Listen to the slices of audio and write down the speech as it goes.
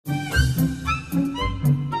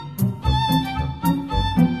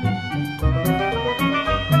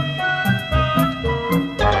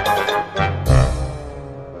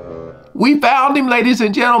We found him, ladies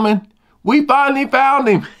and gentlemen. We finally found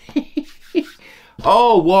him.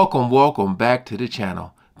 Oh, welcome back to the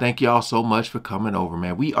channel. Thank y'all so much for coming over,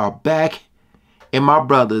 man. We are back, and my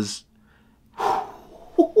brothers.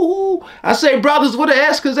 I say brothers with an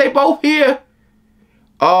S because they both here.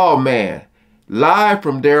 Oh, man. Live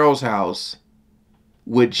from Daryl's house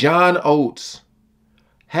with John Oates.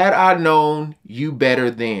 Had I known you better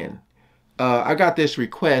then. I got this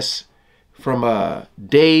request from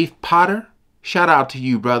Dave Potter. Shout out to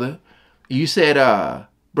you, brother. You said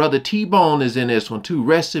Brother T-Bone is in this one too.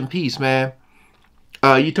 Rest in peace, man.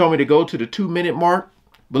 You told me to go to the 2-minute mark.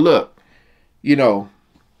 But look, you know,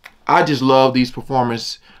 I just love these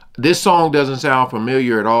performances. This song doesn't sound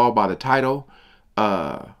familiar at all by the title.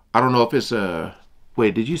 I don't know if it's a...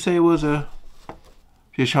 Wait, did you say it was a...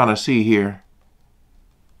 Just trying to see here.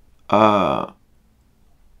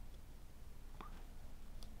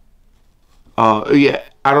 Yeah,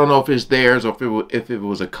 I don't know if it's theirs or if it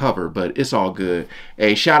was a cover, but it's all good.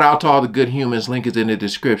 Hey, shout out to all the good humans. Link is in the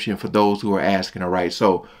description for those who are asking, all right?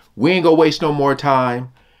 So we ain't gonna waste no more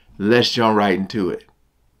time. Let's jump right into it.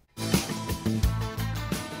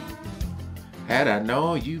 Had I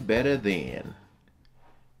known you better then.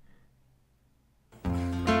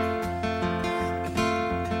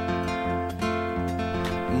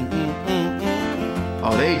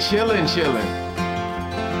 Oh, they chillin'.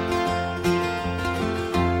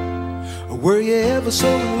 Were you ever so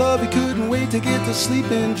in love you couldn't wait to get to sleep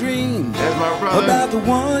and dream? That's my brother. About the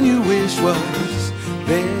one you wish was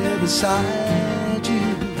there beside you.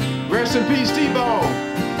 Rest in peace, T-Bone.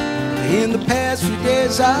 In the past few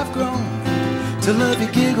days I've grown to love your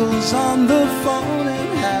giggles on the phone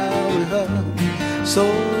and how we hug so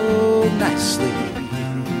nicely.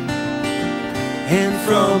 And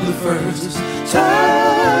from the first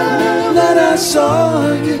time that I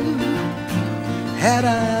saw you, had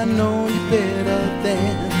I known you better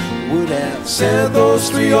then, would have said those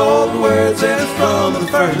 3 old words. And from the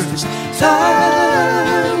first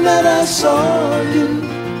time that I saw you,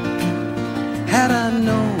 had I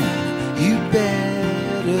known you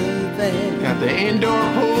better then. Got the indoor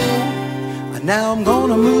pool. Now I'm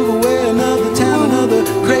gonna move away, another town, another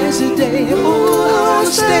crazy day. Oh,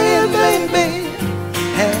 I'm staying, baby.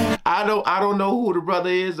 I don't know who the brother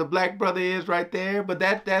is, the black brother is right there, but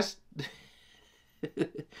that's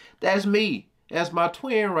that's me. That's my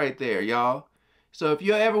twin right there, y'all. So if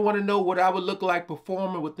you ever want to know what I would look like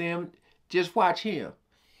performing with them, just watch him.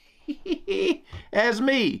 That's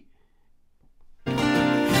me.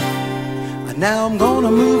 Now I'm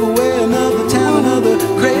gonna move away, another town, another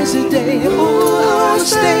crazy day. Oh, I'm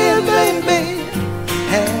staying, baby,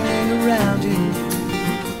 hang around you.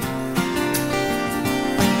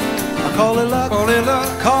 I call it luck, call it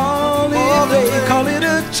luck, call it fate, call it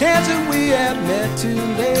a chance that we have met too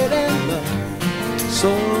late and love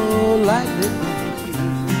so lightly.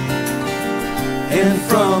 And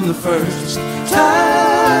from the first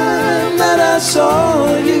time that I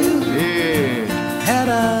saw you, had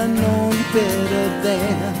I known you better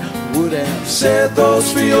then, would have said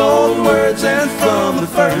those 3 old words. And from the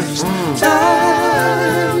first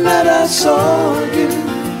time that I saw you,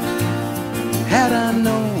 had I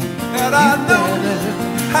known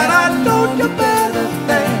you better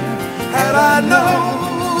then,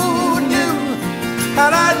 had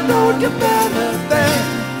I known you better then.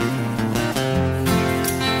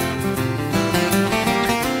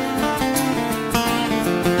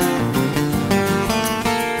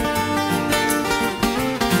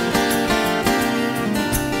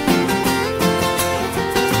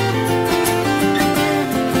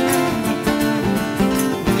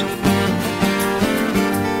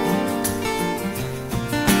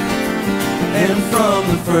 And from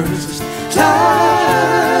the first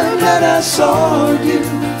time that I saw you,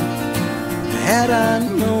 had I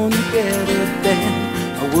known you better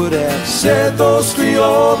then, I would have said those 3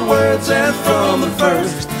 old words. And from the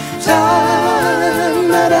first time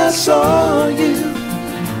that I saw you,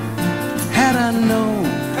 had I known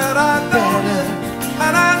you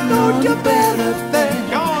better then,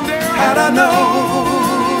 had I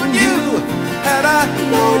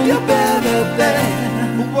known you better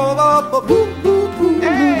then.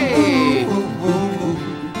 Hey!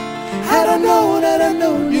 Had I known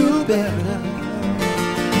you better.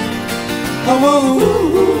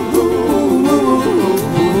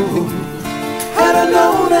 Had I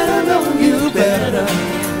known you better.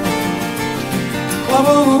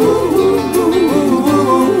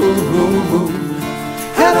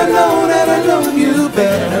 Had I known you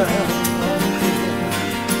better.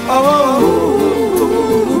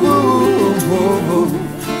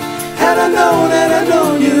 Had I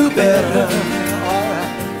known you better.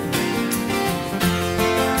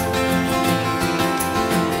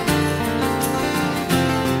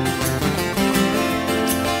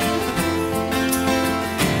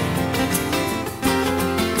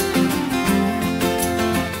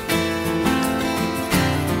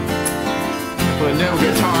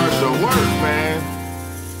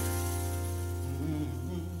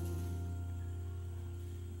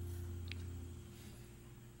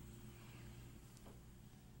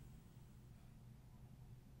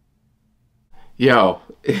 Yo,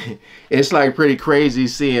 it's like pretty crazy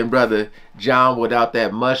seeing brother John without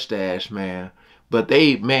that mustache, man. But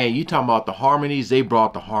they, man, you talking about the harmonies? They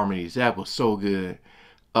brought the harmonies. That was so good.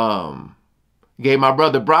 Um, Gave my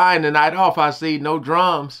brother Brian the night off. I see no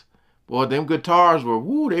drums. Boy, them guitars were,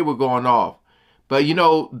 woo, they were going off. But you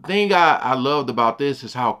know, the thing I loved about this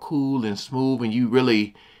is how cool and smooth, and you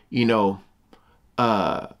really, you know,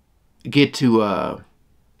 uh, get to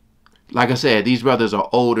like I said, these brothers are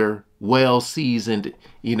older, well seasoned,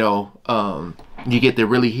 you know, you get to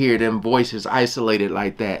really hear them voices isolated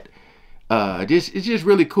like that. It's just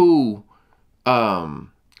really cool. I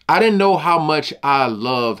didn't know how much I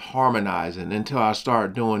loved harmonizing until I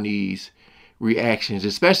started doing these reactions,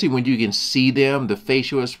 especially when you can see them, the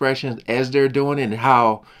facial expressions as they're doing it and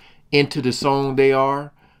how into the song they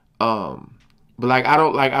are. But I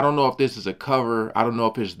don't know if this is a cover. I don't know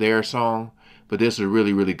if it's their song, but this is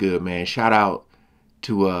really, really good, man. Shout out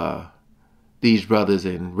to these brothers,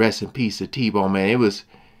 and rest in peace to T-Bone, man. It was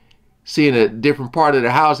seeing a different part of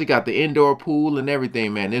the house. He got the indoor pool and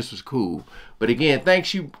everything, man. This was cool. But again,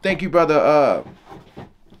 thank you, brother,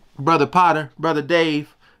 brother Potter, brother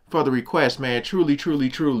Dave, for the request, man. Truly, truly,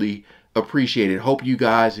 truly appreciate it. Hope you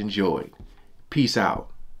guys enjoyed. Peace out.